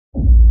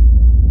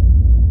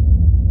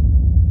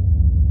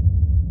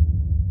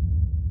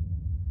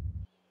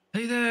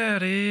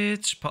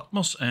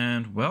Patmos,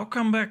 and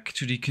welcome back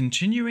to the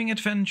continuing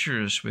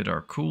adventures with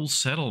our cool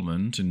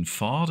settlement in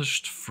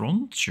Farthest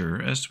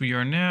Frontier, as we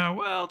are now,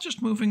 well,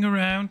 just moving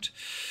around.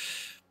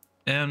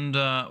 And,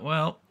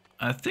 well,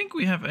 I think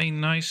we have a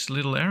nice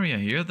little area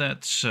here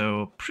that's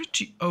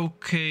pretty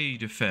okay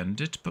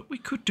defended, but we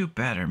could do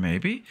better,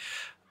 maybe.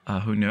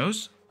 Who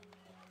knows?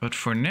 But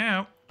for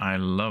now, I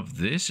love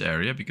this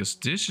area because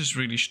this is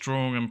really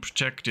strong and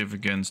protective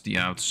against the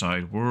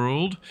outside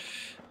world.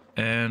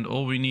 And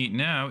all we need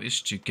now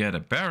is to get a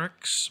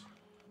barracks,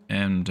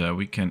 and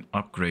we can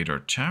upgrade our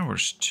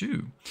towers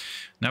too.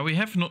 Now, we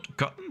have not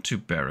gotten to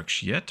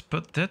barracks yet,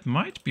 but that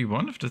might be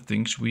one of the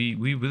things we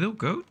will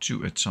go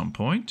to at some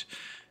point,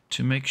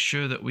 to make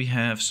sure that we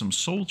have some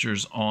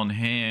soldiers on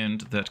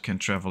hand that can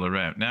travel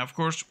around. Now, of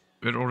course,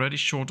 we're already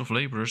short of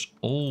laborers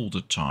all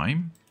the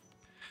time,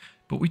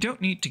 but we don't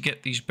need to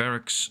get these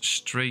barracks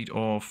straight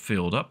off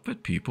filled up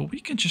with people. We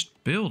can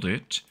just build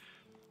it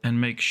and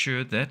make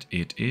sure that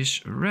it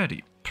is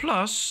ready.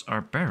 Plus,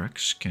 our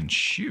barracks can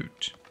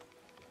shoot.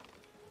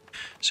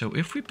 So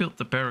if we build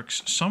the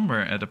barracks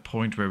somewhere at a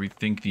point where we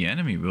think the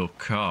enemy will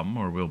come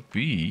or will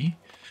be,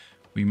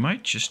 we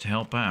might just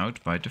help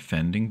out by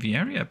defending the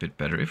area a bit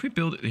better. If we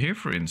build it here,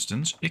 for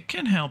instance, it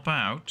can help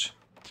out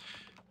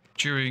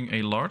during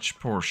a large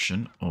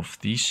portion of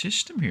the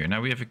system here.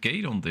 Now, we have a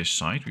gate on this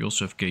side. We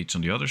also have gates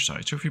on the other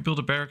side. So if we build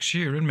a barracks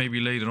here and maybe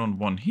later on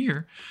one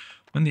here,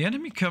 when the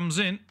enemy comes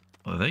in,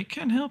 well, they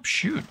can help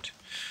shoot.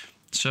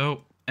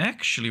 So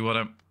actually what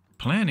I'm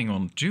planning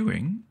on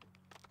doing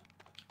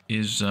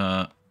is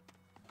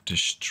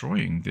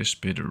destroying this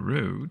bit of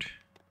road.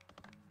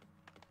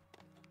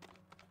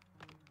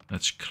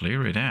 Let's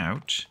clear it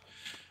out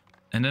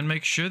and then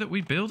make sure that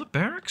we build a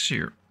barracks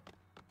here.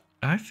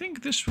 I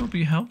think this will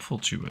be helpful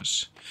to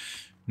us.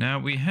 Now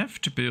we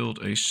have to build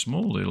a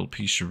small little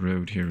piece of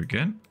road here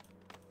again.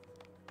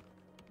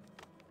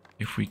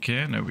 If we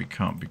can. No, we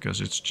can't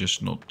because it's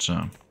just not...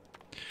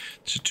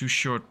 it's a too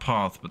short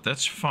path, but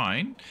that's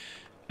fine.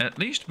 At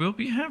least we'll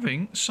be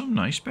having some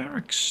nice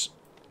barracks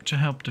to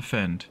help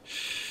defend.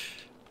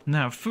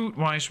 Now,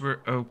 food-wise, we're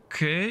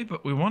okay,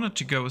 but we wanted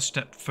to go a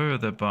step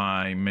further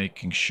by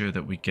making sure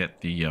that we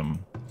get the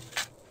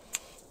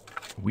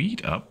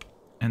wheat up,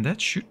 and that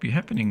should be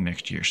happening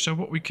next year. So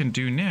what we can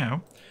do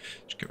now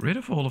is get rid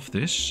of all of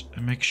this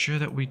and make sure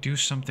that we do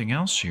something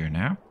else here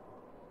now.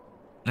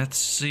 Let's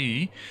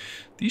see.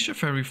 These are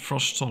very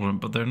frost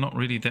tolerant, but they're not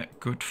really that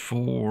good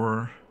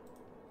for...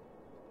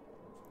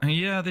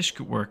 yeah, this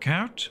could work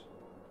out.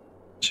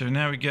 So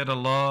now we get a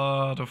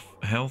lot of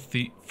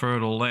healthy,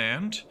 fertile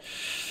land.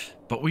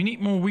 But we need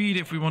more wheat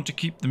if we want to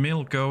keep the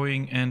mill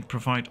going and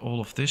provide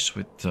all of this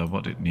with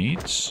what it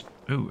needs.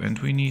 Oh, and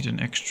we need an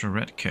extra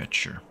rat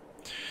catcher.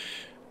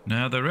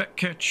 Now, the rat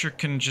catcher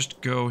can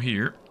just go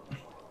here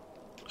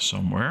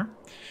somewhere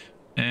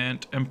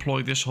and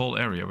employ this whole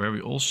area where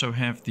we also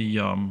have the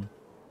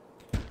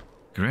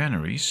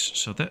granaries,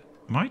 so that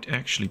might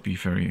actually be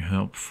very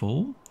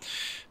helpful.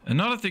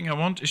 Another thing I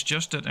want is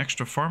just that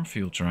extra farm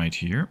field right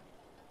here,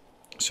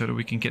 so that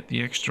we can get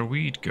the extra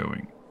weed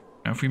going.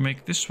 Now if we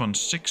make this one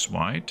 6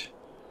 wide...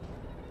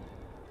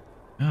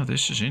 oh,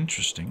 this is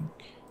interesting.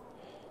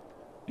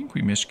 I think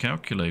we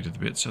miscalculated a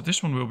bit, so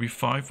this one will be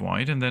 5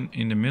 wide, and then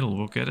in the middle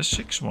we'll get a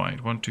 6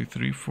 wide. 1, 2,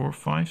 3, 4,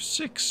 5,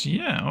 6.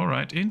 Yeah,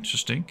 alright,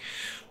 interesting.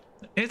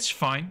 It's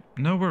fine,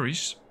 no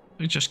worries.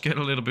 We just get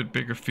a little bit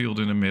bigger field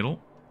in the middle.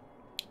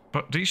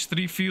 But these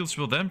 3 fields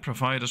will then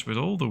provide us with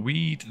all the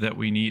wheat that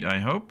we need, I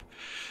hope.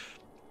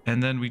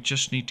 And then we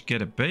just need to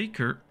get a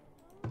baker.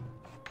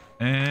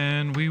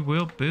 And we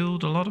will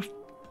build a lot of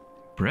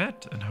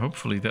bread. And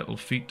hopefully that will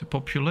feed the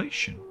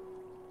population.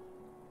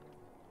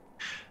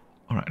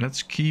 Alright,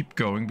 let's keep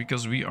going,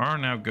 because we are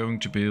now going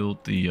to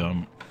build the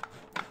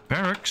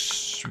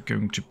barracks. We're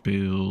going to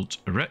build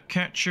a rat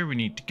catcher. We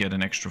need to get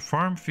an extra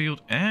farm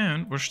field.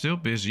 And we're still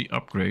busy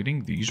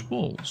upgrading these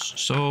walls.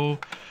 So...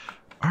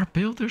 our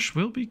builders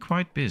will be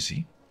quite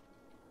busy.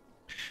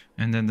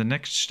 And then the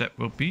next step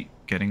will be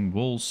getting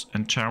walls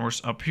and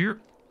towers up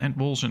here. And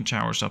walls and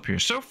towers up here.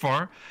 So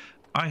far,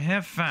 I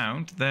have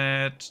found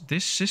that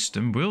this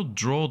system will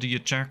draw the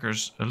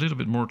attackers a little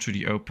bit more to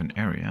the open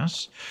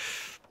areas.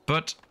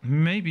 But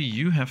maybe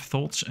you have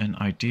thoughts and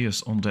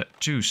ideas on that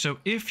too. So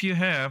if you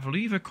have,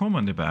 leave a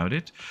comment about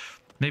it.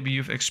 Maybe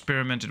you've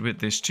experimented with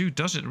this too.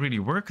 Does it really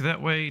work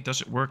that way? Does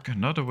it work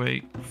another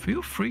way?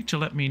 Feel free to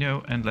let me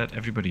know and let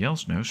everybody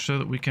else know so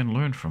that we can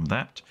learn from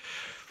that.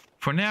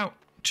 For now,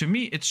 to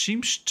me, it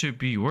seems to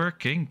be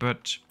working,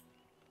 but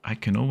I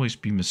can always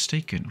be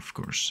mistaken, of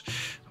course.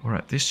 All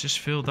right, this is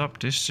filled up.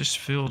 This is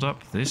filled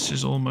up. This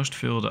is almost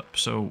filled up.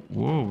 So,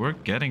 whoa,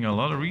 we're getting a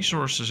lot of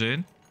resources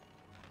in.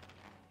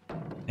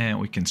 And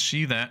we can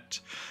see that.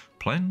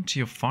 Plenty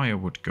of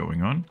firewood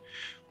going on.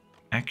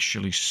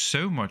 Actually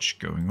so much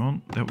going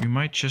on that we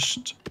might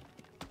just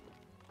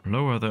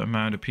lower the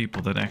amount of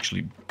people that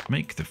actually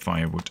make the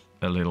firewood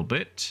a little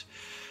bit.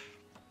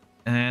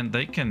 And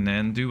they can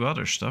then do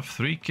other stuff.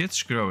 3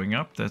 kids growing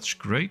up, that's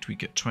great. We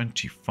get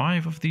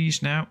 25 of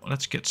these now.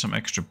 Let's get some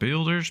extra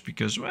builders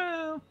because,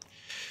 well,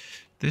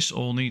 This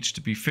all needs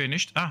to be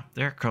finished. Ah,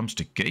 there comes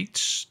the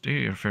gates.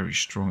 They are very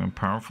strong and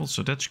powerful,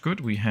 so that's good.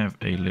 We have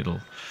a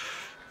little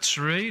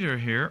trader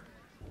here.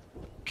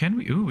 Can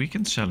we? Ooh, we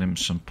can sell him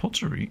some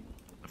pottery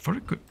for a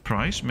good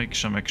price. Make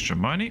some extra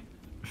money.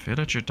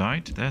 Villager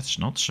died. That's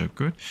not so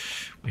good.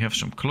 We have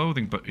some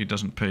clothing, but he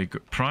doesn't pay a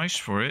good price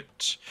for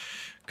it.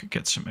 Could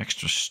get some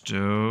extra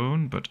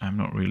stone, but I'm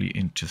not really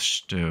into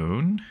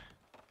stone.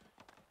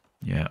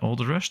 Yeah, all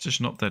the rest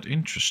is not that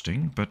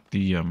interesting, but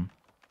the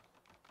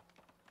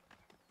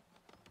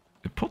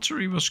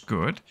pottery was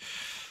good.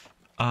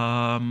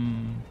 There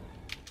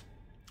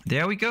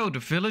we go. The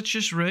village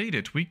is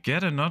raided. We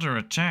get another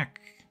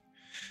attack.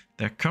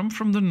 They come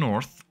from the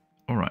north.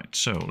 Alright,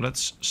 so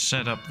let's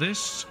set up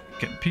this.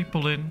 Get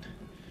people in.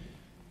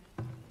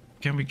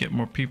 Can we get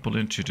more people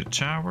into the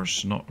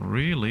towers? Not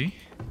really.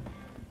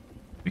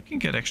 We can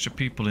get extra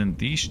people in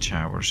these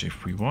towers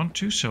if we want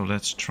to, so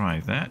let's try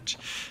that.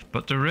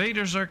 But the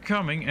raiders are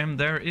coming, and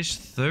there is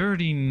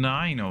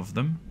 39 of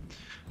them.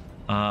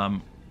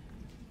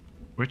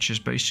 Which is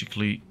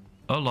basically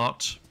a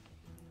lot.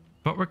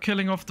 But we're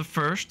killing off the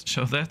first,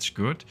 so that's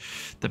good.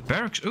 The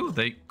barracks, oh,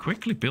 they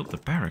quickly built the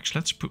barracks.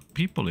 Let's put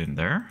people in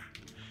there.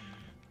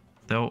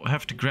 They'll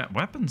have to grab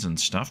weapons and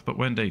stuff, but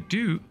when they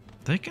do,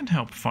 they can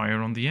help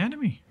fire on the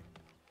enemy.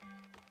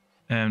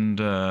 And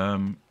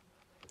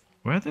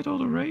where did all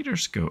the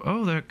raiders go?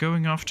 Oh, they're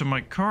going after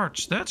my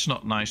carts. That's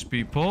not nice,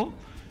 people.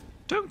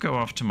 Don't go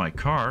after my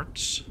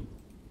carts.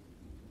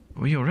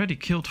 We already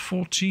killed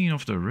 14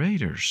 of the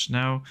raiders.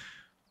 Now,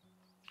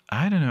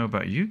 I don't know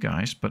about you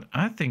guys, but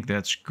I think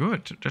that's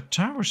good. The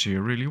towers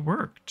here really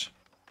worked.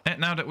 And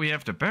now that we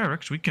have the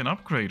barracks, we can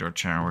upgrade our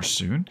towers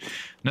soon.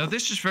 Now,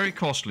 this is very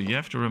costly. You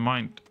have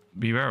to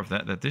be aware of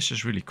that this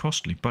is really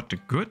costly. But the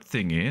good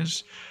thing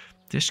is,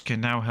 this can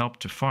now help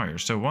to fire.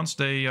 So once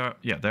they,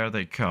 yeah, there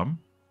they come.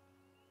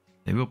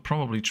 They will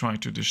probably try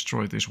to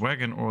destroy this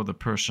wagon or the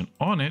person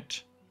on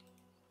it.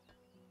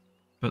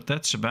 But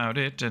that's about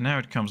it. And now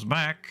it comes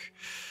back.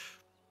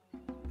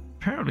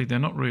 Apparently they're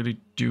not really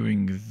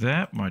doing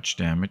that much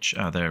damage.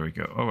 Ah, there we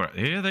go. Alright,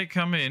 here they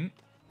come in.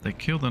 They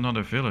killed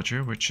another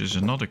villager, which is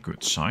another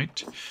good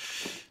sight.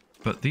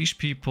 But these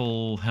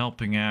people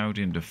helping out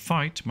in the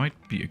fight might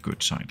be a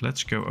good sight.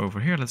 Let's go over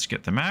here. Let's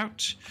get them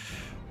out.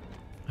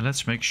 And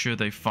let's make sure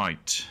they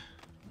fight.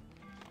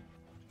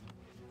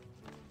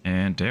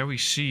 And there we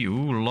see,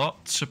 ooh,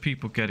 lots of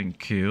people getting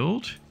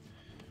killed.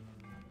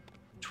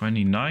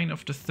 29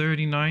 of the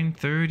 39,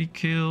 30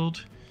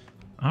 killed.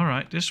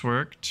 Alright, this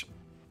worked.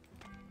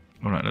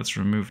 Alright, let's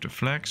remove the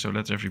flag, so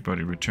let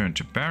everybody return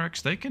to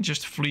barracks. They can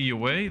just flee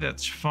away,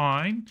 that's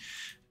fine.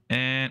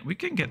 And we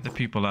can get the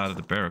people out of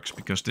the barracks,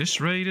 because this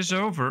raid is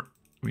over.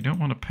 We don't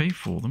want to pay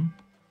for them.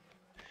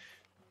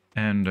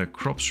 And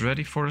crops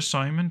ready for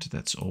assignment,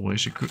 that's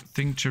always a good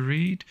thing to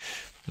read.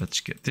 Let's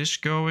get this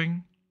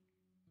going.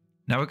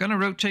 Now we're going to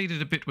rotate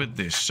it a bit with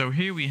this. So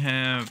here we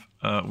have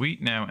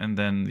wheat now, and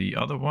then the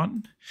other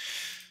one.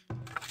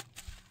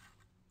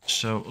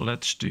 So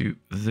let's do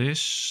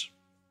this.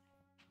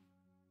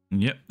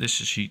 Yep,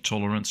 this is heat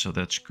tolerant, so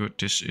that's good.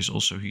 This is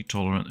also heat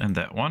tolerant, and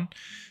that one.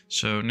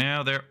 So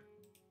now they're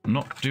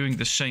not doing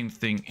the same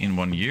thing in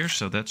 1 year,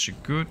 so that's a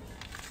good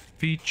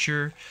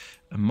feature.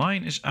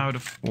 Mine is out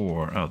of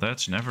ore. Oh,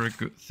 that's never a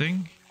good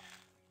thing.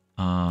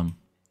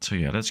 So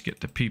yeah, let's get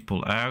the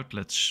people out.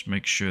 Let's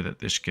make sure that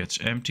this gets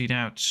emptied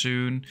out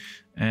soon.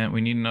 And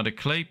we need another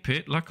clay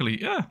pit.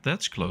 Luckily, yeah,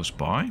 that's close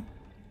by.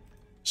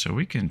 So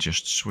we can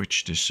just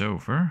switch this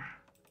over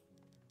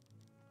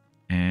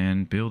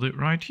and build it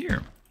right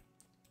here.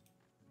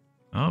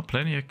 Oh,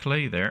 plenty of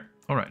clay there.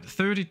 All right,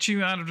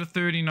 32 out of the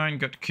 39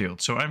 got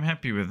killed. So I'm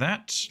happy with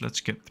that.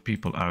 Let's get the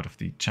people out of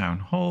the town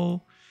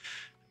hall.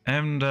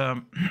 And,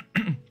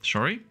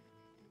 sorry.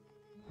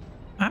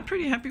 I'm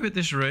pretty happy with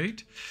this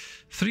raid.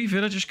 3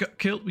 villagers got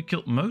killed. We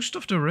killed most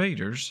of the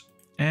raiders.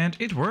 And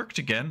it worked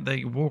again.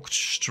 They walked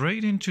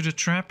straight into the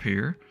trap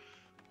here.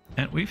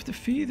 And we've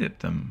defeated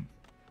them.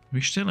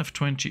 We still have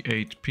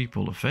 28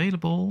 people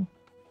available.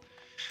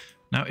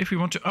 Now, if we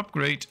want to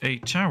upgrade a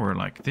tower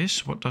like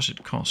this, what does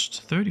it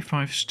cost?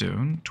 35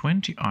 stone,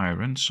 20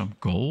 iron, some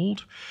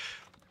gold,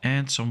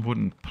 and some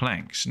wooden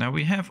planks. Now,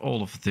 we have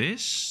all of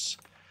this.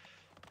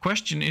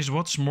 Question is,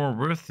 what's more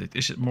worth it?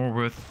 Is it more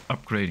worth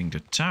upgrading the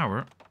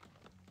tower?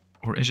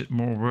 Or is it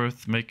more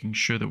worth making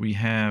sure that we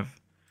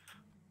have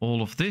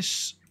all of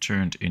this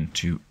turned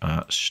into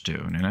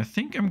stone? And I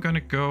think I'm going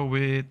to go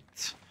with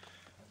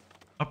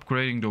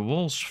upgrading the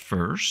walls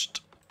first.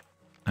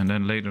 And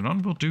then later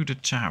on, we'll do the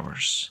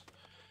towers.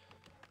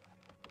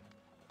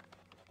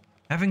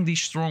 Having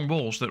these strong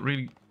walls that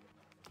really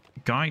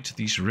guide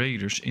these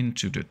raiders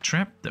into the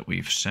trap that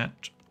we've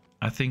set,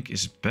 I think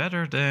is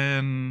better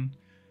than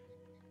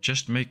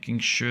just making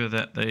sure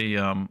that they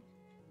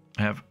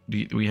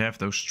we have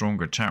those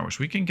stronger towers.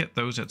 We can get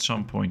those at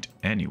some point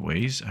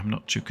anyways. I'm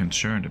not too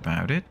concerned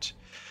about it.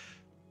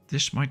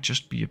 This might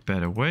just be a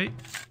better way.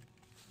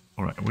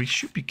 Alright, we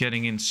should be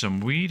getting in some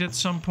wheat at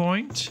some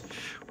point.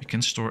 We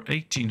can store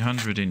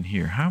 1800 in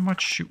here. How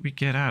much should we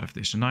get out of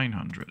this?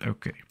 900,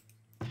 okay.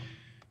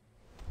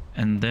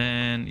 And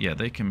then, yeah,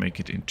 they can make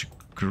it into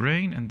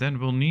grain. And then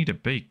we'll need a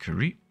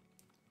bakery.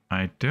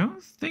 I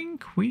don't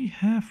think we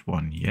have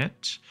one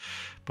yet,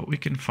 but we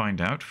can find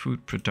out.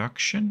 Food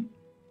production,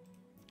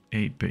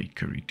 a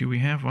bakery. Do we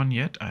have one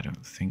yet? I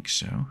don't think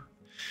so.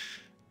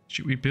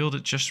 Should we build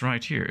it just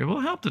right here? It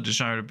will help the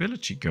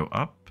desirability go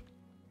up.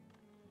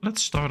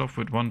 Let's start off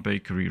with one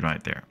bakery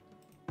right there.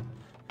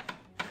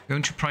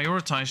 Going to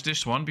prioritize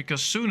this one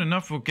because soon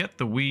enough we'll get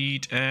the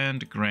wheat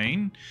and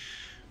grain.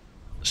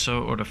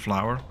 So, or the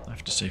flour. I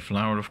have to say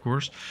flour, of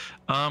course.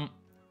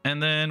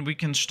 And then we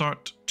can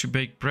start to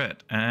bake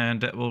bread,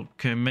 and that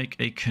can make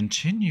a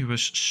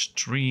continuous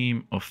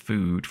stream of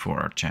food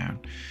for our town.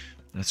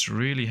 That's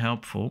really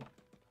helpful.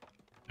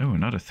 Oh,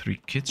 another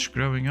 3 kids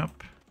growing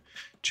up.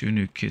 2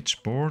 new kids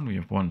born. We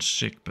have 1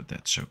 sick, but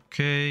that's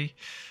okay.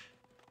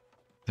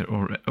 They're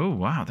already, oh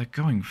wow, they're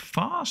going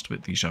fast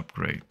with these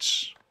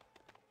upgrades.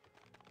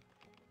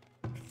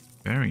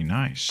 Very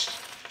nice.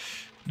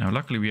 Now,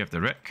 luckily we have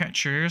the rat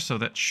catcher here, so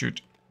that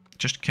should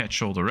just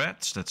catch all the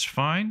rats. That's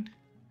fine.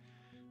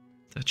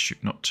 That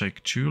should not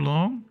take too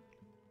long.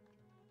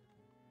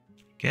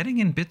 Getting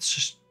in bits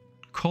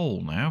of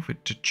coal now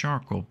with the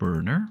charcoal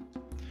burner.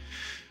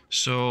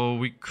 So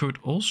we could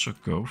also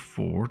go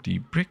for the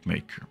brick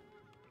maker.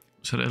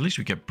 So that at least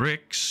we get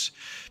bricks.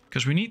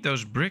 Because we need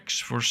those bricks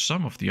for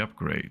some of the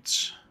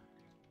upgrades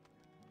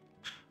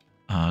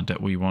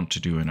that we want to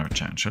do in our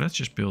town. So let's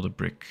just build a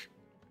brick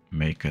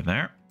maker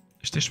there.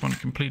 Is this one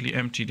completely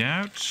emptied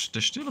out?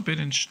 There's still a bit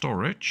in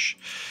storage.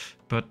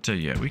 But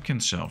yeah, we can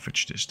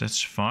salvage this.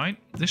 That's fine.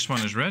 This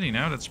one is ready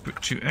now. Let's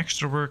put 2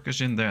 extra workers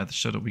in there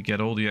so that we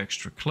get all the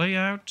extra clay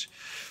out.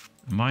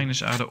 Mine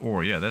is out of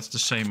ore. Yeah, that's the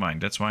same mine.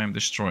 That's why I'm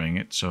destroying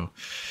it. So,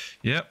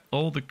 yeah,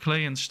 all the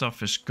clay and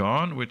stuff is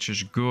gone, which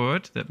is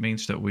good. That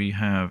means that we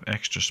have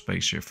extra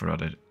space here for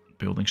other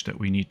buildings that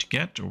we need to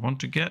get or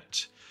want to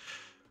get.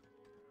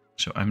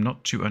 So I'm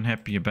not too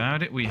unhappy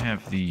about it. We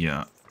have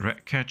the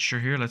rat catcher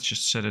here. Let's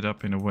just set it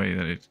up in a way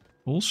that it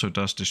also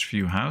does this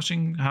few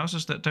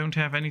houses that don't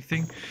have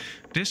anything.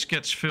 This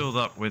gets filled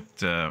up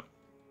with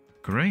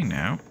grain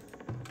now.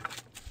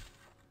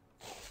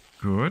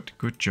 Good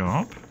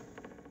job.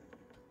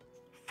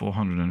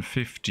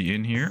 450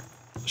 in here.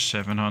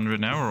 700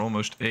 now, or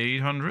almost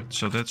 800.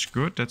 So that's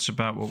good. That's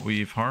about what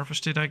we've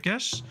harvested, I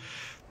guess.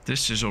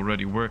 This is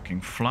already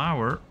working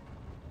flour.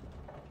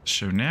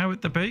 So now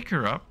with the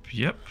baker up,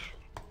 yep.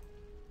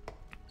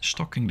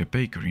 Stocking the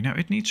bakery. Now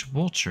it needs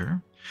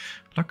water.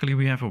 Luckily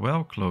we have a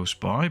well close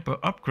by,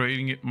 but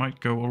upgrading it might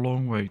go a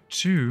long way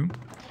too.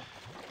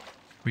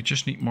 We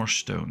just need more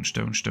stone.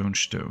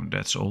 Stone.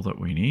 That's all that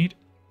we need.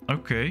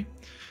 Okay.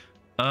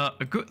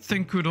 A good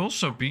thing could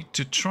also be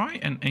to try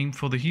and aim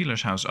for the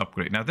healer's house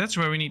upgrade. Now that's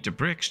where we need the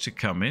bricks to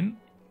come in.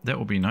 That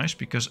will be nice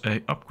because a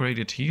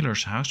upgraded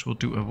healer's house will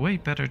do a way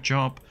better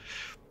job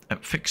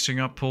at fixing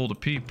up all the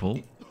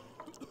people.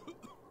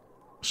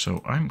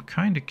 So I'm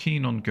kind of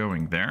keen on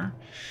going there.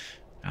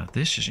 Now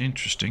this is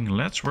interesting.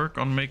 Let's work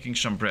on making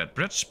some bread.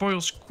 Bread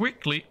spoils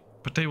quickly,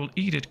 but they will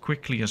eat it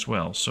quickly as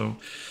well. So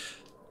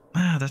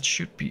that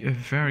should be a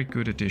very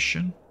good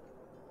addition.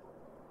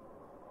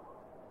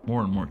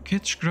 More and more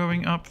kids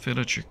growing up.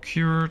 Villager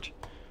cured.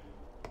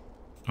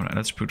 Alright,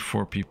 let's put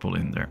 4 people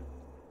in there.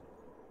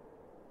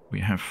 We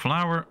have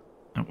flour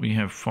and we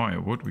have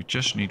firewood. We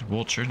just need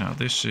water. Now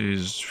this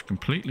is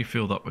completely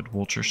filled up with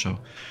water, so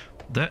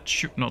that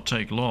should not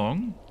take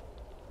long.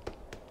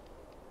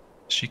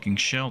 Seeking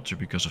shelter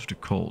because of the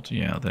cold.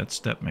 Yeah,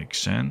 that makes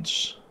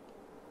sense.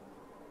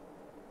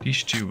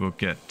 These 2 will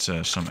get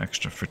some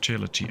extra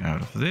fertility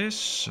out of this,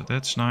 so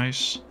that's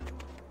nice.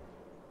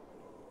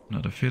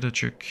 Another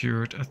villager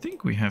cured. I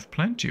think we have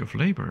plenty of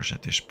laborers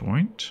at this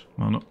point.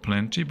 Well, not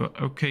plenty, but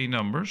okay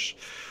numbers.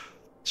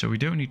 So we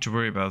don't need to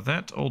worry about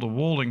that. All the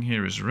walling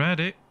here is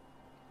ready.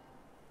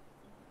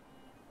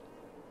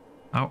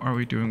 How are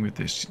we doing with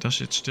this? Does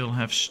it still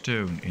have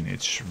stone in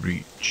its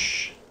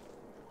reach?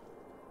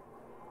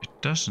 It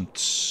doesn't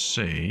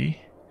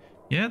say.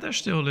 Yeah, there's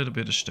still a little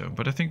bit of stone,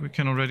 but I think we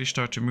can already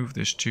start to move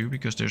this too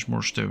because there's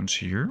more stones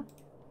here.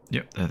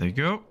 Yep, there they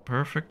go.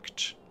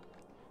 Perfect.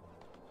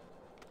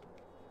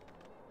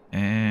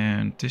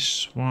 And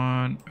this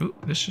one... Oh,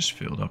 this is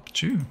filled up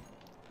too.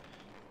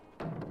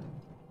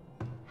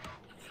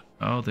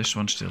 Oh, this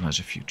one still has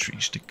a few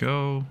trees to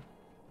go.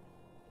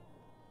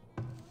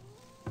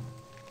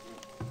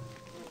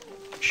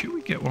 Should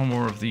we get one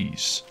more of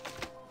these?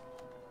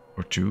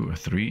 Or 2 or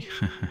 3?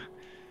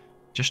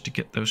 Just to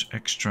get those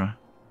extra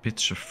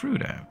bits of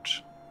fruit out.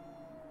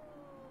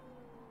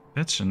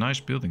 That's a nice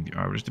building, the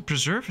arborist. The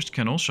preservist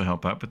can also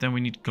help out, but then we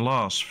need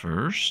glass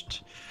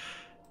first.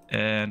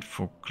 And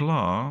for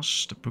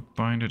glass, the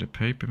bookbinder, the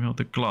paper mill,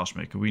 the glass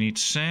maker, we need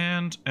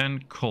sand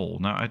and coal.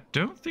 Now, I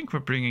don't think we're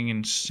bringing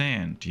in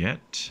sand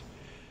yet.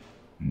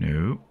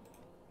 No.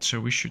 So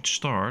we should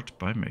start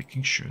by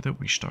making sure that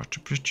we start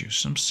to produce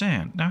some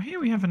sand. Now, here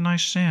we have a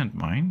nice sand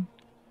mine.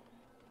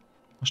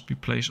 Must be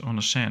placed on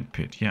a sand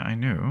pit. Yeah, I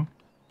know.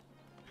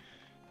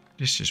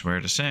 This is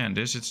where the sand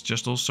is. It's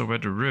just also where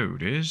the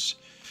road is.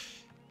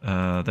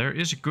 There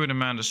is a good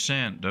amount of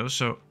sand, though,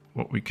 so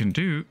what we can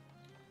do,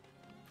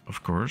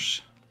 of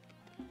course,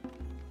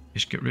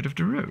 is get rid of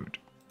the road.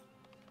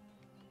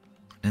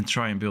 And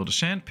try and build a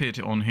sand pit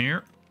on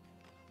here.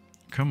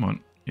 Come on.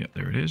 Yeah,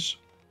 there it is.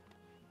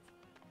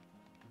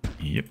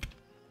 Yep.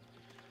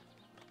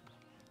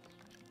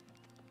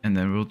 And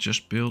then we'll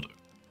just build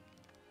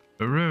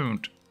a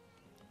road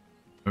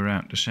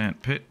around the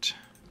sand pit.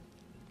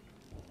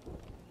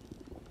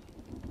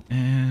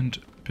 And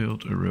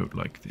build a road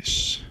like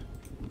this.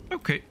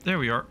 Okay, there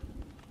we are.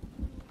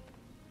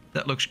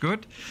 That looks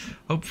good.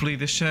 Hopefully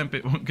this sand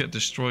pit won't get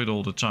destroyed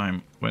all the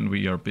time when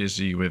we are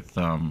busy with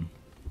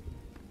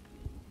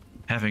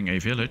having a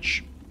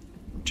village.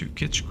 2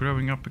 kids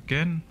growing up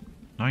again.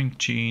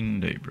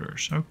 19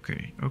 laborers.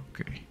 Okay,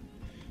 okay.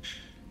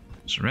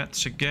 It's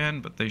rats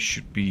again, but they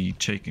should be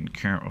taken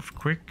care of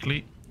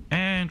quickly.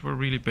 And we're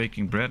really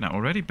baking bread now.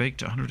 Already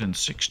baked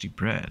 160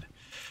 bread.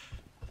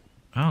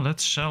 Well,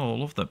 let's sell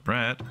all of that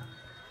bread.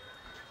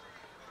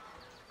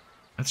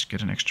 Let's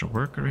get an extra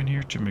worker in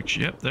here to make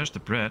sure. Yep, there's the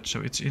bread, so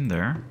it's in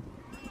there.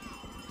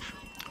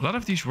 A lot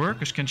of these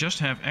workers can just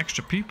have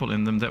extra people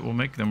in them that will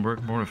make them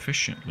work more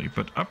efficiently.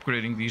 But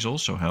upgrading these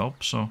also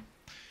helps, so...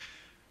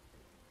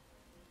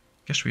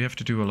 guess we have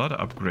to do a lot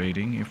of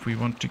upgrading if we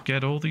want to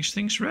get all these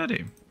things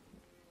ready.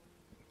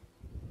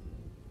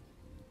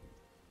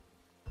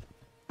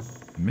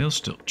 Mill's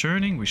still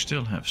turning. We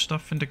still have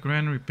stuff in the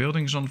granary.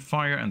 Building's on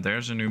fire. And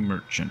there's a new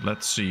merchant.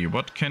 Let's see.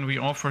 What can we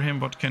offer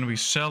him? What can we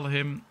sell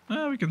him?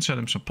 We can sell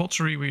him some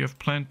pottery. We have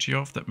plenty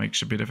of. That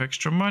makes a bit of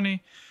extra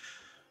money.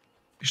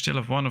 We still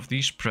have one of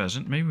these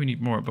present. Maybe we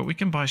need more. But we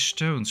can buy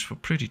stones for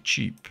pretty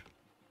cheap.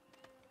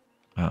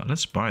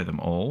 Let's buy them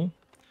all.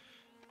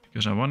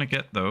 Because I want to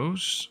get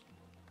those.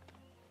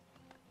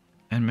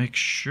 And make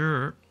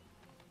sure...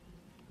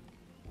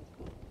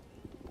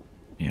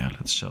 yeah,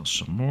 let's sell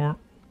some more.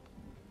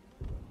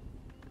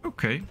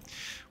 Okay,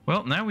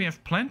 well, now we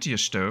have plenty of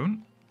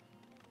stone,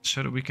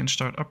 so that we can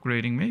start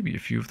upgrading maybe a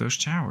few of those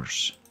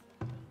towers.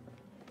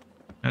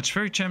 Now, it's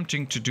very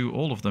tempting to do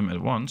all of them at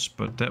once,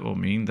 but that will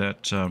mean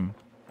that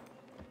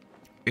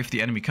if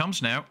the enemy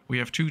comes now, we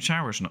have 2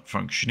 towers not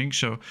functioning,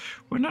 so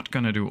we're not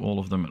going to do all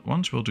of them at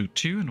once. We'll do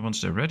 2, and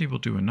once they're ready, we'll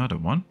do another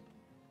one.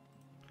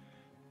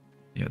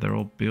 Yeah, they're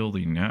all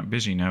building now,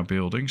 busy now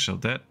building, so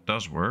that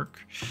does work.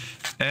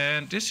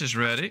 And this is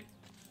ready,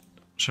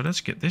 so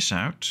let's get this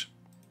out.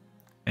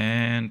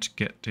 And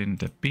get in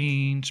the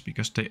beans,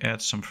 because they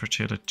add some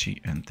fertility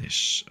and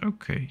this.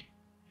 Okay.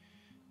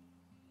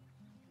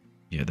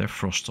 Yeah, they're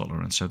frost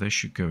tolerant, so they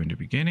should go in the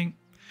beginning.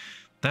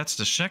 That's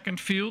the second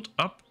field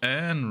up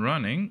and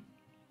running.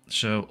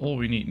 So all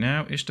we need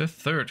now is the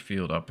third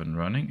field up and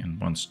running.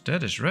 And once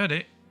that is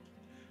ready,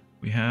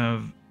 we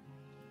have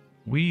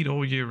wheat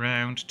all year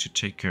round to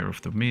take care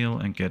of the meal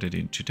and get it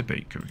into the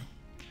bakery.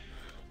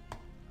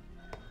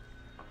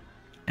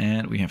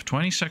 And we have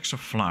 20 sacks of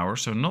flour,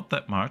 so not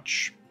that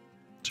much.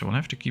 So we'll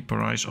have to keep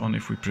our eyes on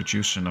if we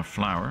produce enough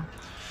flour.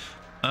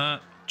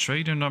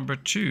 Trader number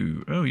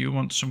 2. Oh, you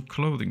want some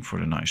clothing for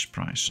the nice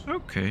price.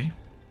 Okay.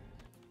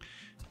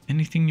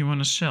 Anything you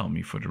want to sell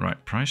me for the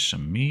right price?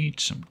 Some meat,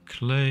 some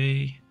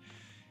clay.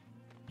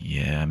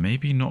 Yeah,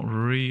 maybe not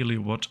really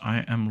what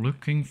I am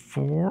looking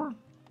for.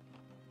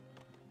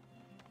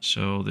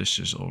 So this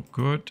is all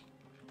good.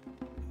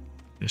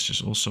 This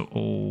is also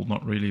all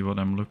not really what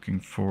I'm looking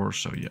for.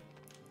 So yeah.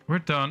 We're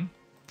done.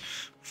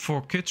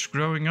 4 kids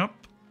growing up.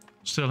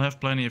 Still have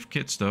plenty of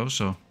kids though,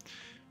 so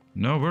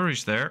no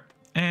worries there.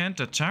 And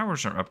the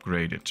towers are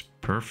upgraded.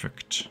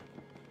 Perfect.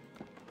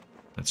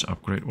 Let's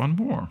upgrade one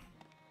more.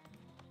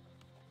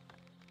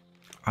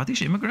 Are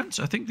these immigrants?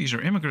 I think these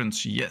are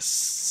immigrants.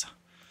 Yes.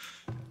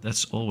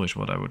 That's always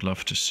what I would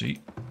love to see.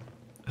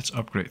 Let's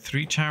upgrade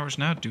 3 towers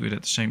now. Do it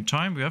at the same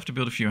time. We have to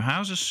build a few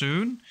houses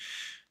soon.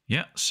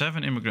 Yeah,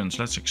 7 immigrants.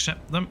 Let's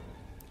accept them.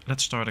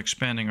 Let's start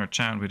expanding our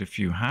town with a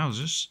few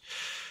houses.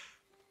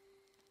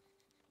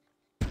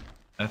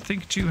 I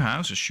think 2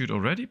 houses should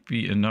already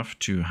be enough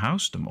to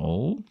house them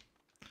all.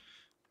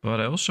 But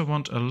I also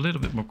want a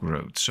little bit more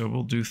growth. So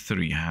we'll do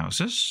 3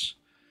 houses.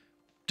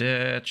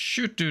 That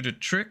should do the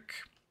trick.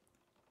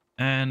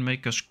 And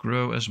make us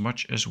grow as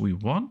much as we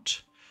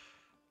want.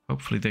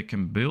 Hopefully they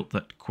can build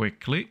that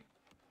quickly.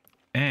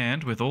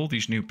 And with all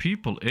these new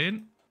people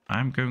in,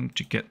 I'm going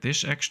to get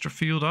this extra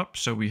field up.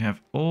 So we have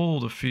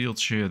all the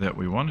fields here that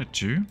we wanted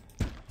to.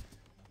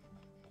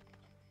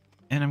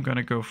 And I'm going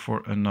to go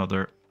for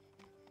another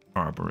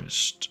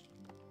arborist.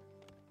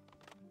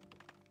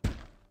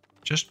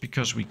 Just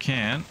because we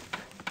can.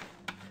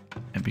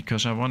 And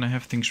because I want to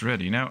have things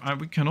ready. Now,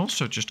 we can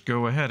also just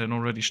go ahead and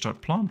already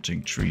start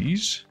planting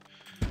trees.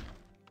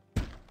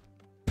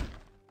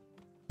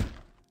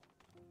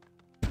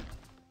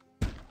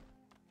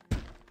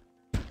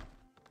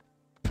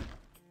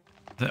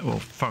 That will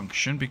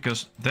function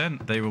because then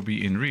they will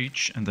be in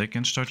reach and they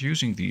can start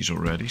using these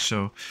already.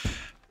 So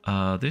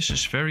this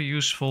is very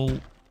useful,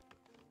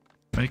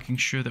 making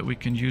sure that we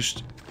can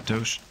use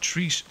those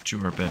trees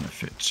to our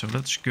benefit. So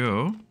let's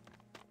go.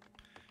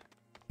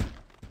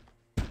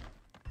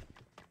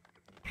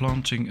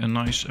 Planting a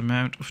nice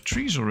amount of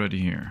trees already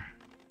here.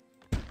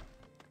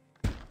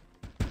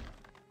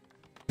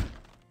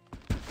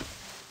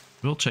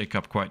 Will take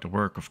up quite the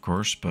work, of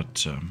course,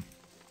 but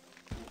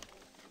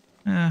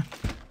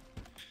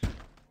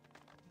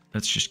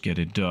let's just get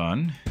it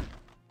done.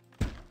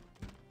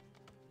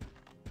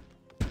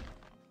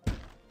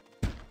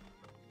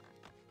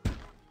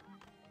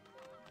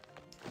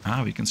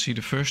 Ah, we can see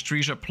the first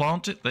trees are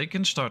planted. They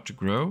can start to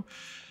grow.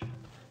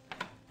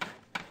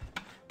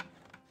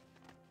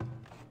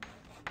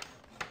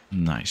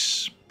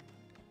 Nice.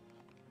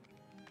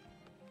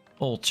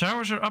 All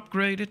towers are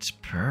upgraded.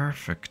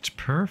 Perfect,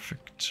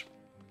 perfect.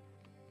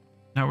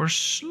 Now we're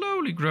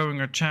slowly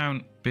growing our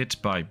town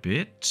bit by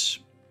bit.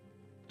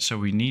 So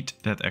we need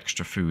that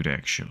extra food,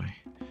 actually.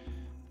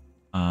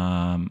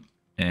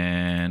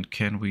 And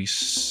can we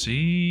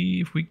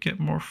see if we get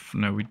more?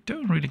 No, we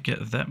don't really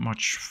get that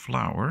much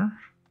flour.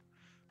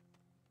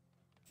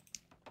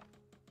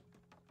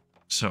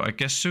 So I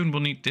guess soon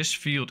we'll need this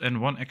field and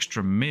one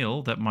extra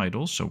mill. That might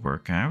also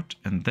work out.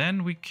 And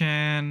then we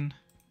can...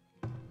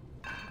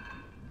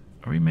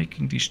 Are we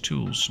making these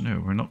tools?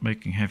 No, we're not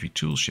making heavy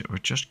tools yet. We're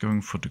just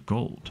going for the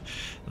gold.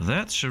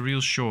 That's a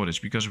real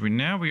shortage because we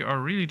are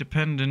really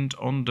dependent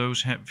on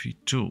those heavy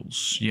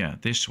tools. Yeah,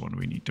 this one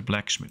we need, the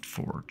blacksmith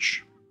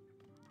forge.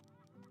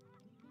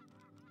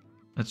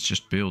 Let's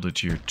just build it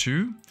here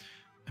too.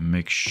 And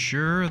make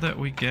sure that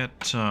we get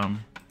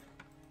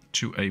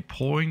to a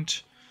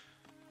point.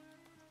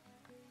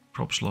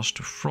 Crops lost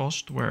to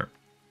frost. Where?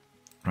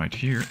 Right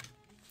here.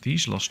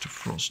 These lost to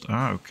frost.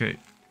 Ah, okay.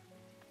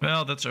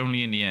 Well, that's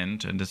only in the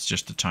end, and that's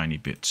just a tiny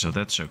bit, so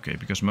that's okay,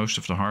 because most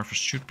of the harvest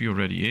should be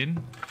already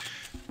in.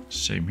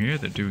 Same here,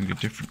 they're doing the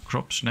different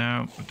crops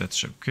now, but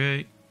that's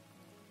okay.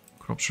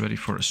 Crops ready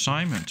for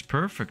assignment.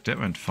 Perfect, that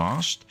went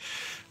fast.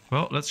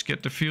 Well, let's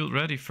get the field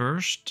ready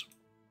first.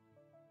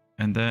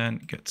 And then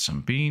get some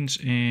beans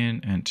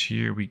in, and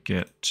here we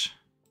get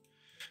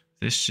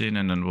this in,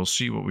 and then we'll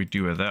see what we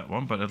do with that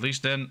one. But at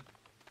least then,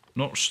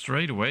 not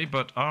straight away,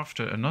 but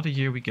after another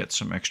year we get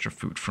some extra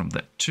food from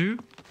that too.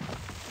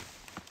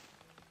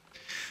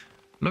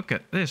 Look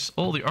at this.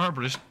 All the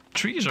arborist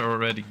trees are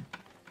already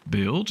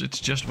built. It's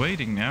just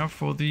waiting now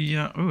for the...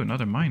 oh,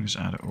 another mine is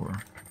out of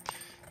ore.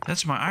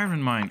 That's my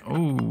iron mine.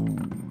 Oh,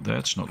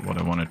 that's not what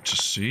I wanted to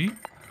see.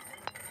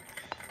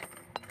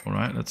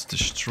 Alright, let's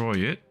destroy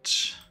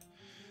it.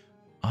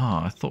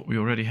 Ah, I thought we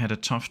already had a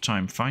tough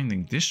time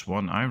finding this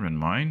one iron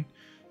mine.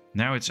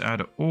 Now it's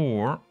out of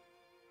ore.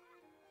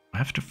 I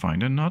have to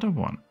find another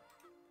one.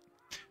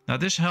 Now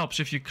this helps.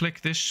 If you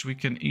click this, we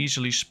can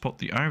easily spot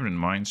the iron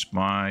mines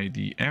by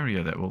the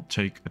area that will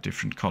take a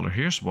different color.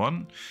 Here's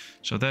one.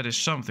 So that is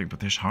something, but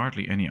there's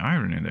hardly any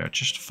iron in there.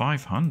 Just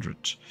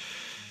 500.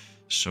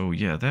 So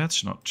yeah,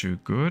 that's not too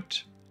good.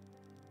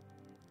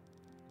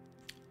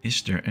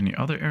 Is there any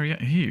other area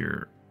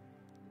here?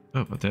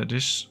 Oh, but that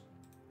is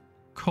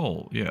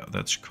coal. Yeah,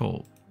 that's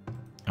coal.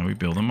 And we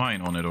build a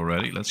mine on it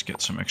already. Let's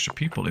get some extra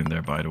people in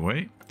there, by the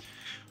way,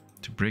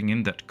 to bring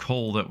in that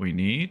coal that we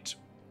need.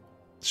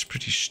 It's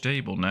pretty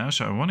stable now,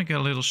 so I want to get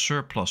a little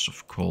surplus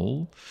of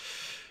coal.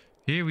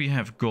 Here we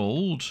have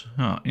gold.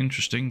 Ah,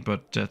 interesting,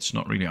 but that's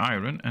not really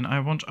iron, and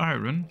I want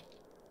iron.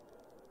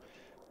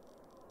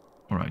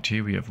 Alright,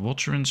 here we have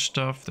water and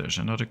stuff. There's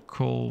another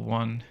coal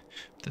one.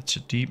 That's a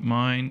deep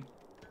mine.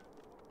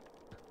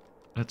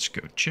 Let's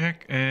go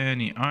check.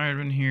 Any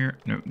iron here?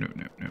 No, no,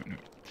 no, no, no.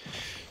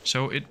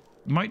 So it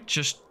might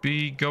just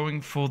be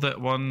going for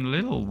that one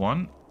little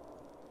one.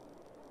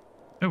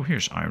 Oh,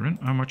 here's iron.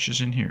 How much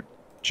is in here?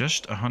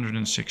 Just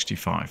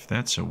 165.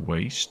 That's a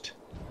waste.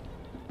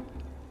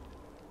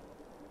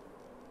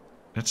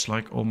 That's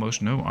like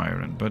almost no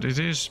iron, but it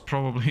is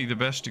probably the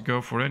best to go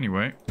for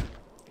anyway.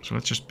 So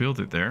let's just build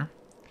it there.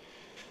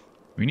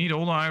 We need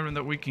all the iron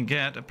that we can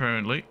get,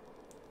 apparently,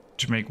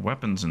 to make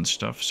weapons and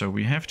stuff. So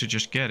we have to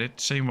just get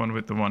it. Same one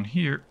with the one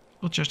here.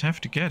 We'll just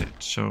have to get it.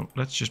 So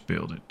let's just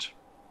build it.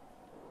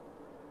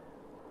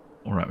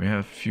 Alright, we have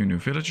a few new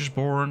villagers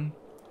born.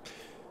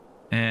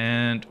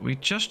 And we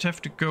just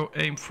have to go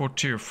aim for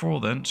tier 4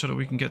 then, so that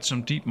we can get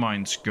some deep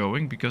mines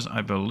going. Because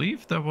I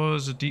believe there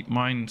was a deep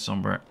mine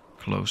somewhere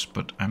close,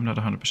 but I'm not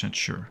 100%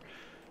 sure.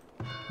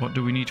 What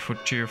do we need for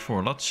tier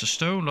 4? Lots of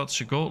stone, lots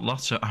of gold,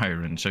 lots of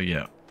iron. So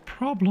yeah,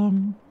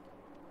 problem.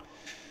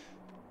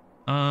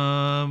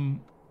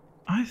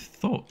 I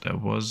thought there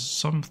was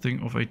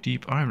something of a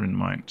deep iron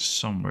mine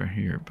somewhere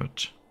here,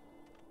 but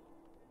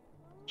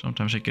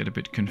sometimes I get a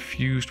bit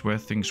confused where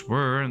things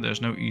were, and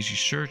there's no easy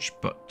search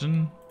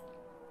button.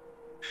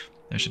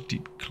 There's a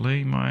deep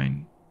clay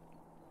mine.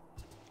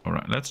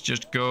 Alright, let's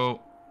just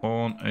go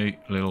on a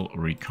little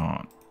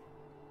recon.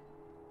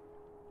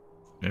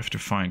 We have to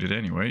find it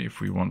anyway if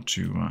we want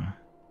to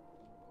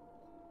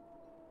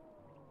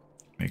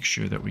make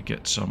sure that we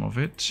get some of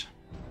it.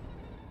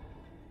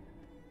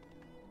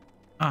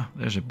 Ah,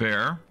 there's a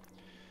bear.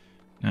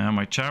 Now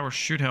my towers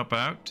should help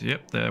out.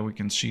 Yep, there we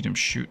can see them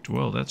shoot.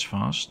 Well, that's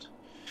fast.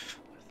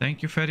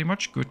 Thank you very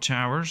much, good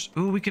towers.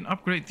 Ooh, we can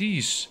upgrade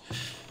these.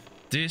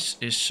 This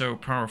is so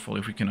powerful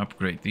if we can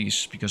upgrade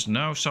these, because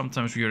now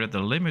sometimes we are at the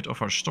limit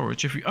of our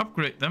storage. If we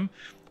upgrade them,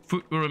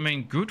 food will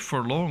remain good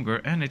for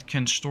longer and it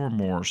can store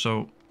more,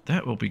 so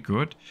that will be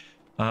good.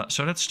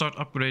 So let's start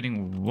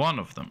upgrading one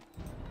of them.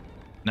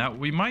 Now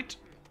we might,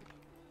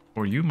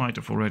 or you might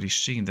have already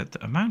seen that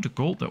the amount of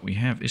gold that we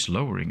have is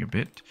lowering a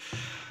bit.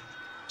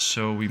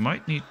 So we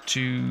might need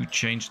to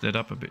change that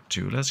up a bit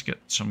too. Let's get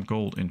some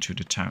gold into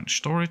the town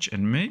storage.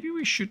 And maybe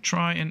we should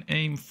try and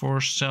aim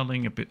for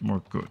selling a bit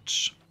more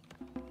goods.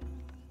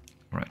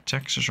 Alright,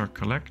 taxes are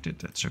collected.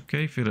 That's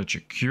okay.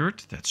 Villager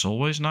cured. That's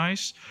always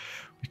nice.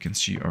 We can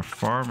see our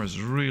farmers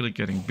really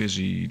getting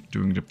busy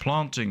doing the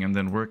planting and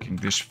then working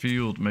this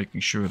field,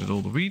 making sure that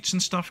all the weeds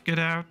and stuff get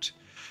out.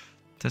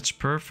 That's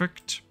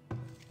perfect.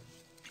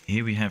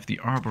 Here we have the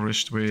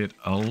arborist with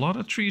a lot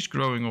of trees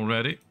growing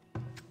already.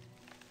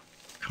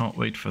 Can't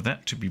wait for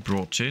that to be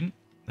brought in.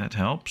 That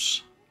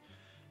helps.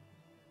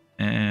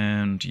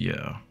 And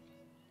yeah.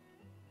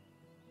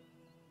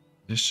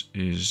 This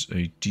is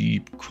a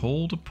deep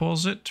coal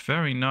deposit.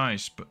 Very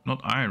nice, but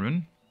not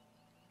iron.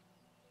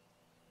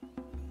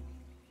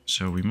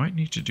 So we might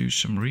need to do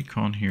some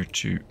recon here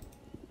too.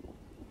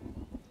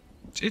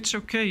 It's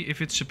okay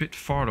if it's a bit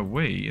far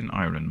away in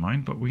iron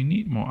mine, but we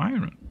need more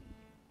iron.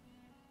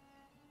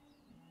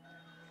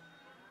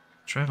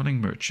 Traveling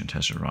merchant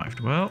has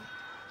arrived. Well,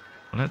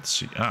 let's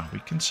see. We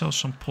can sell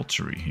some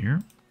pottery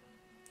here.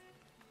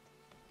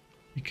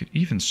 We could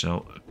even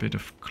sell a bit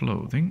of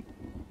clothing.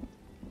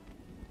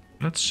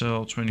 Let's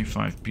sell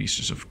 25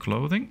 pieces of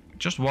clothing.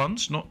 Just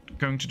once, not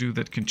going to do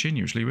that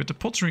continuously. With the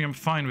pottery, I'm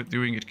fine with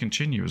doing it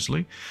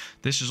continuously.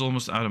 This is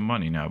almost out of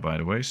money now, by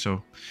the way,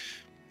 so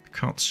I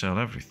can't sell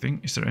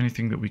everything. Is there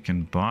anything that we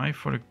can buy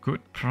for a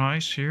good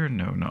price here?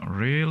 No, not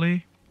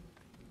really.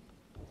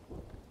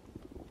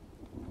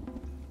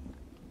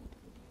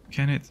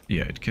 Can it?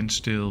 Yeah, it can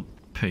still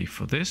pay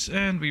for this.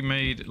 And we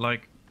made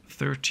like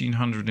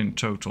 1,300 in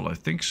total, I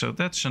think. So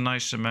that's a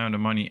nice amount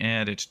of money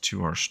added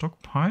to our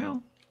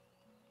stockpile.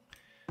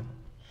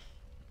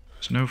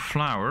 There's no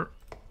flour.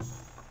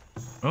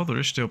 Well, there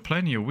is still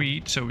plenty of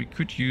wheat, so we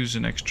could use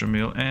an extra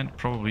mill and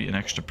probably an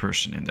extra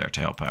person in there to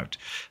help out.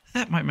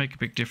 That might make a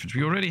big difference.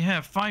 We already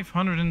have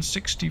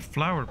 560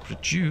 flour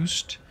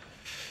produced.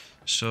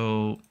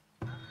 So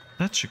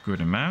that's a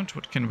good amount.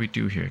 What can we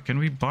do here? Can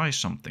we buy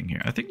something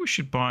here? I think we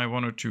should buy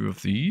 1 or 2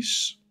 of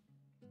these.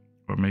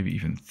 Or maybe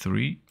even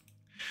 3.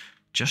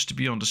 Just to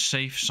be on the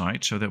safe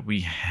side so that we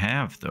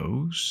have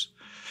those.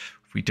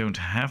 If we don't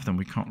have them,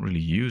 we can't really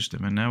use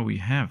them. And now we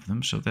have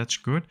them, so that's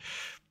good.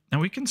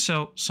 And we can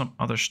sell some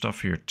other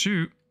stuff here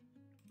too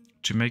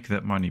to make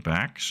that money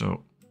back.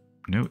 So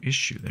no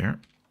issue there.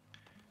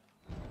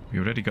 We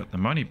already got the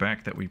money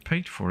back that we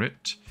paid for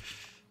it.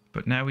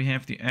 But now we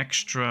have the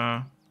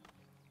extra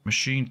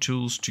machine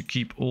tools to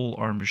keep all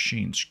our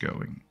machines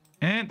going.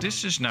 And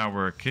this is now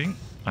working.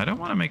 I don't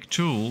want to make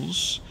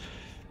tools.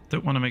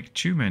 Don't want to make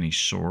too many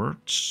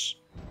swords.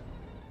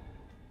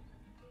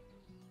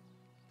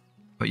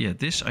 But yeah,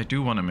 this I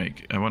do want to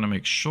make. I want to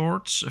make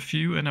swords, a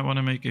few, and I want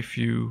to make a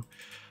few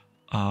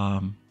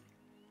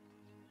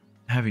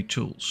heavy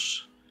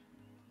tools.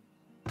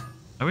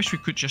 I wish we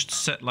could just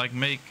set, like,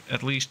 make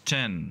at least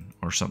 10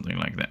 or something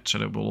like that, so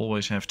that we'll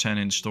always have 10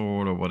 in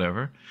store or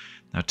whatever.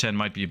 Now 10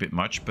 might be a bit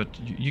much, but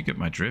you get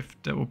my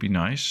drift. That would be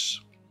nice.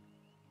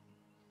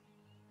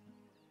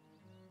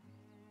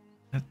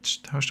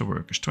 How's the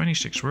workers?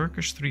 26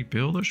 workers, 3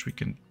 builders. We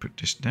can put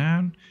this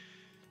down.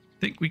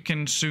 Think we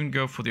can soon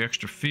go for the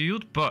extra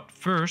field, but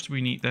first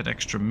we need that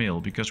extra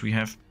mill because we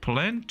have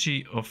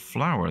plenty of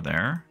flour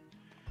there.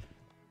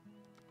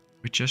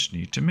 We just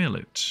need to mill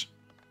it.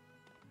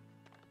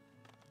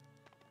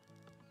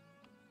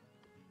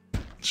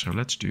 So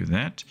let's do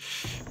that.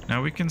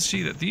 Now we can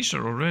see that these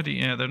are already,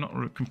 yeah, they're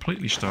not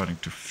completely starting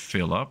to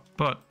fill up,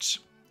 but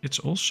it's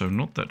also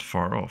not that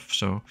far off.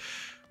 So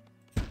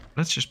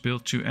let's just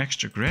build 2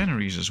 extra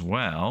granaries as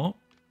well.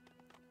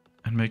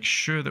 And make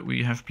sure that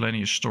we have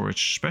plenty of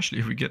storage, especially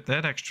if we get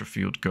that extra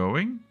field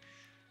going.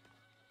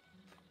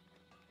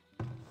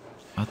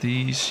 Are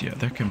these? Yeah,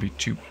 there can be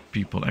 2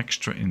 people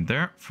extra in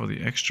there for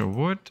the extra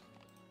wood.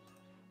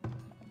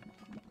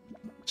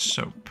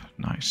 Soap,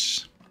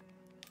 nice.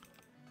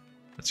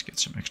 Let's get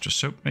some extra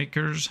soap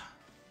makers.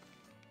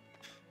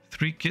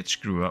 3 kids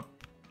grew up.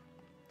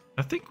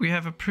 I think we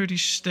have a pretty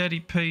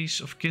steady pace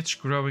of kids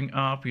growing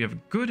up. We have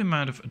a good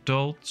amount of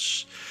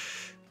adults.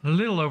 A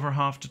little over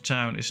half the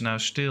town is now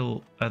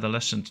still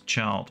adolescent,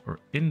 child or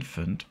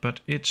infant,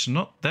 but it's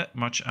not that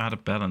much out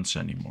of balance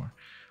anymore.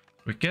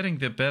 We're getting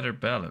the better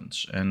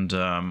balance, and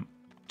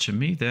to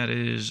me that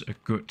is a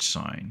good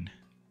sign.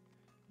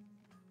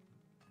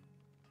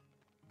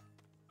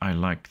 I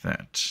like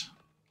that.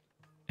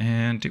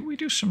 And did we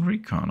do some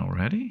recon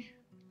already?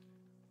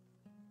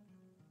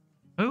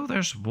 Oh,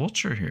 there's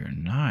water here.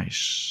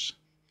 Nice.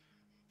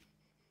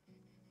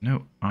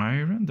 No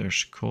iron,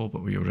 there's coal,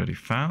 but we already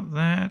found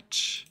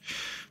that.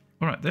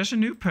 Alright, there's a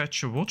new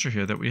patch of water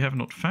here that we have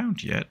not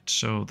found yet,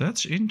 so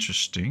that's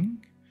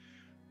interesting.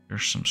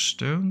 There's some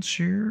stones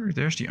here.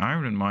 There's the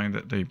iron mine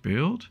that they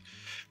built.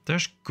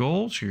 There's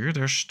gold here,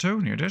 there's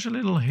stone here, there's a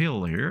little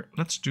hill here.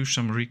 Let's do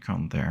some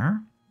recon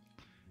there.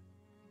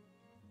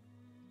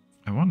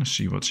 I want to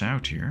see what's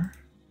out here.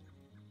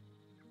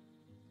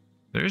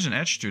 There is an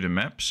edge to the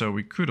map, so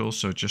we could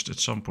also just at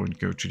some point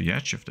go to the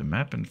edge of the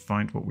map and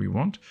find what we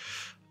want.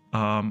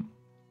 I'm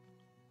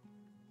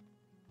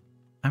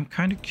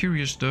kind of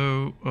curious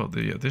though. Oh,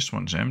 this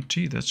one's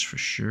empty, that's for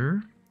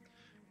sure.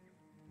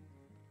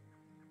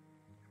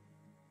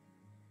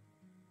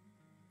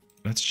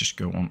 Let's just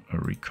go on a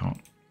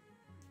recon.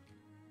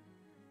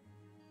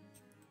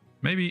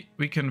 Maybe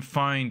we can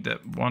find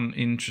that one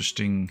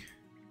interesting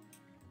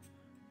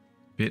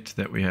bit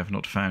that we have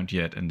not found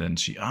yet and then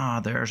see,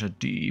 there's a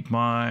deep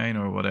mine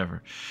or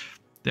whatever.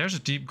 There's a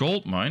deep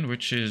gold mine,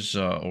 which is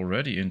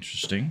already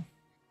interesting.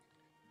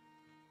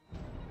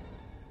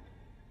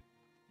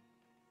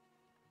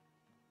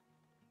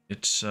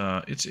 It's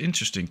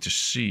interesting to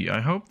see. I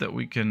hope that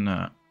we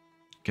can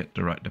get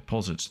the right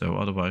deposits though,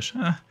 otherwise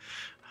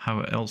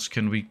how else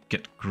can we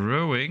get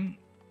growing?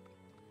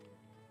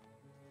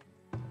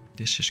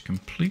 This is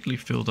completely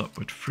filled up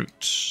with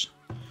fruits.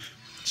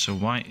 So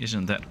why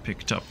isn't that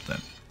picked up then?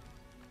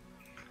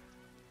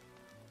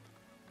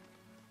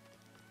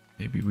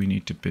 Maybe we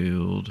need to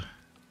build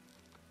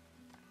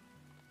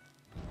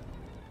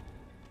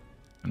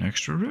an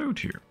extra road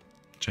here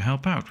to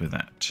help out with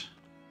that.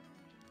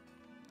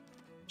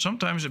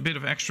 Sometimes a bit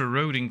of extra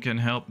roading can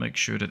help make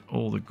sure that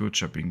all the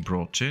goods are being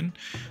brought in.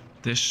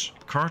 This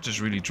cart is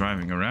really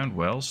driving around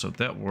well, so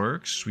that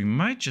works. We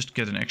might just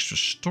get an extra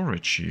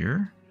storage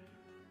here.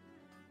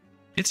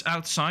 It's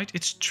outside.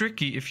 It's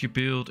tricky if you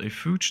build a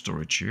food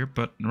storage here,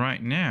 but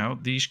right now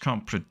these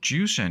can't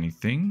produce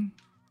anything.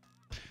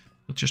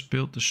 We'll just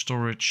build the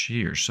storage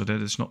here so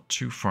that it's not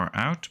too far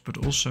out,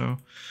 but also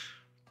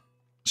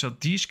so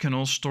these can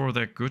all store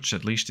their goods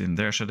at least in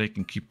there so they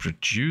can keep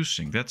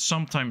producing. That's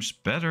sometimes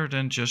better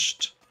than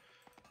just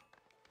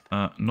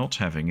not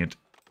having it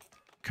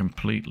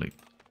completely.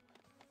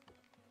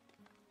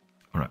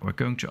 Alright, we're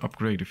going to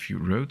upgrade a few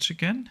roads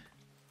again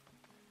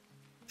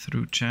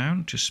through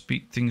town to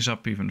speed things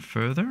up even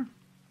further.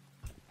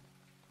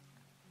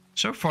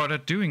 So far they're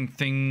doing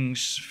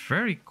things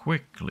very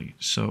quickly.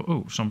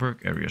 So, some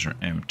work areas are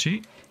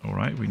empty.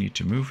 Alright, we need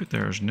to move it.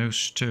 There is no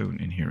stone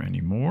in here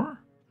anymore.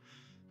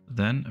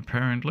 Then,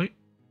 apparently.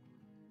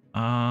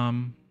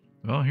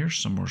 Well, here's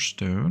some more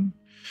stone.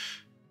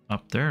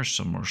 Up there's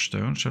some more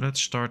stone. So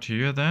let's start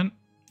here then.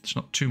 It's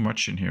not too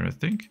much in here, I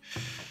think.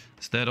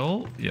 Is that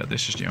all? Yeah,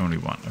 this is the only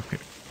one. Okay.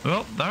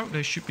 Well, now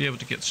they should be able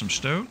to get some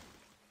stone.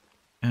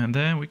 And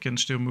then we can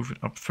still move it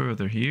up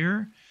further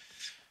here.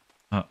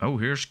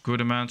 Here's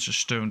good amounts of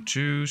stone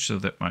too. So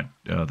that might,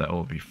 that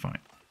will be fine.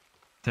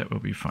 That will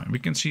be fine. We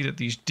can see that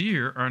these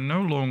deer are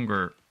no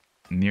longer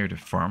near the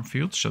farm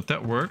field. So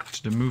that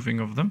worked, the moving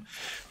of them.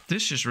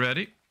 This is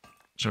ready.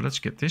 So let's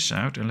get this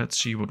out and let's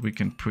see what we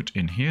can put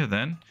in here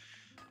then.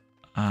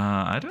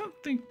 I don't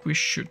think we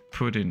should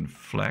put in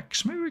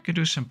flax. Maybe we could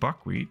do some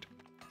buckwheat.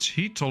 It's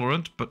heat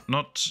tolerant, but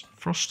not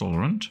frost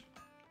tolerant.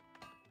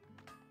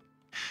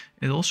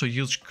 It also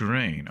yields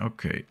grain.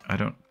 Okay, I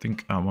don't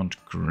think I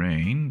want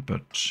grain,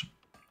 but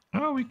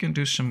we can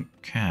do some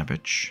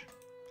cabbage.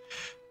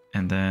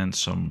 And then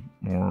some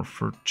more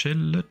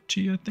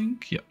fertility, I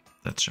think. Yeah,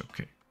 that's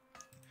okay.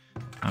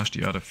 How's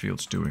the other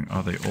fields doing?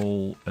 Are they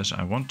all as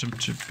I want them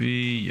to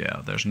be?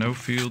 Yeah, there's no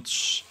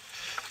fields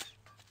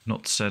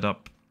not set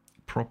up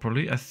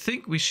properly. I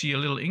think we see a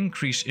little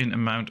increase in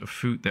amount of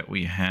food that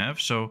we have.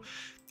 So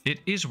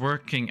it is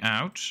working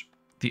out.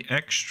 The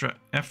extra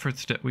effort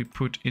that we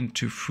put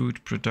into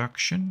food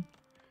production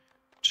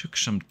took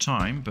some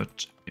time,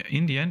 but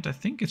in the end, I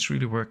think it's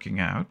really working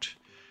out.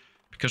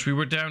 Because we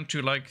were down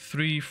to like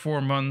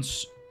 3-4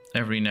 months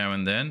every now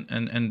and then,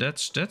 and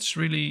that's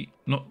really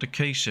not the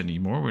case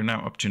anymore. We're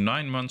now up to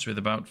 9 months with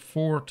about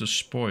 4 to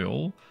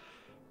spoil.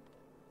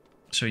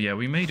 So yeah,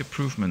 we made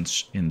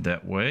improvements in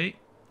that way.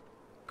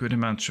 Good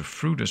amounts of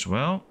fruit as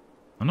well.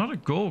 Another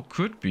goal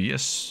could be,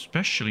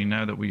 especially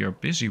now that we are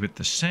busy with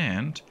the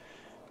sand,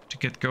 to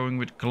get going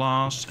with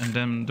glass and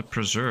then the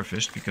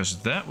preservist,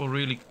 because that will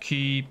really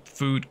keep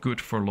food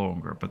good for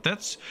longer. But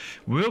that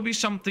will be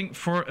something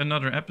for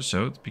another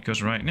episode,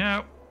 because right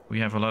now we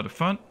have a lot of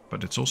fun,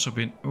 but it's also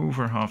been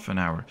over half an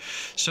hour.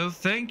 So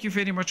thank you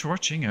very much for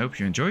watching. I hope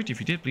you enjoyed. If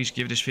you did, please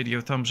give this video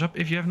a thumbs up.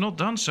 If you have not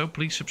done so,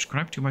 please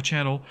subscribe to my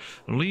channel.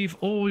 Leave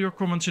all your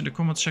comments in the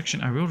comment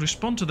section. I will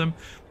respond to them.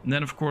 And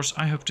then, of course,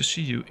 I hope to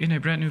see you in a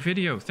brand new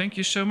video. Thank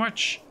you so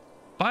much.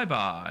 Bye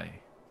bye.